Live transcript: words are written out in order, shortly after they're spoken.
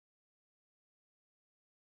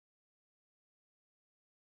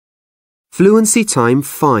Fluency Time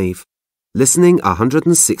 5. Listening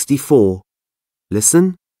 164.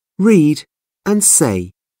 Listen, read and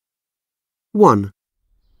say. 1.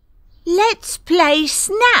 Let's play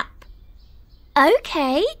Snap.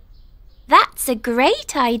 OK. That's a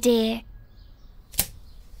great idea.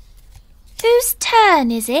 Whose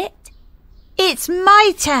turn is it? It's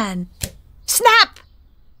my turn. Snap!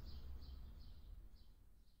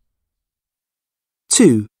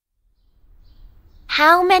 2.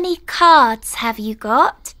 How many cards have you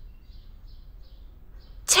got?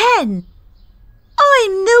 10.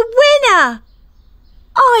 I'm the winner.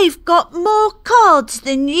 I've got more cards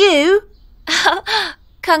than you.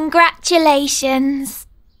 Congratulations.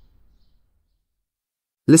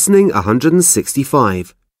 Listening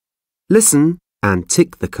 165. Listen and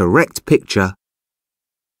tick the correct picture.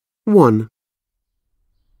 1.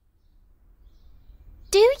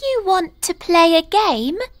 Do you want to play a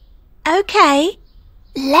game? OK.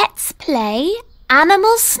 Let's play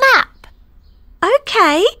Animal Snap.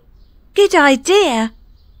 OK. Good idea.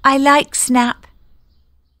 I like Snap.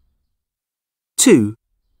 2.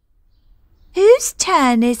 Whose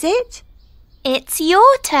turn is it? It's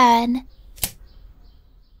your turn.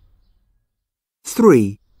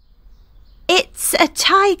 3. It's a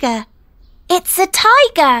tiger. It's a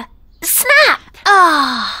tiger. Snap!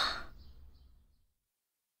 Ah!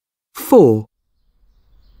 4.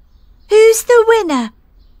 Who's the winner?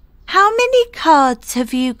 How many cards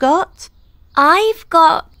have you got? I've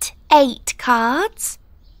got 8 cards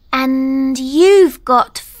and you've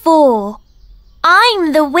got 4.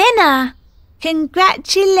 I'm the winner.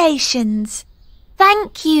 Congratulations.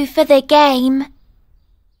 Thank you for the game.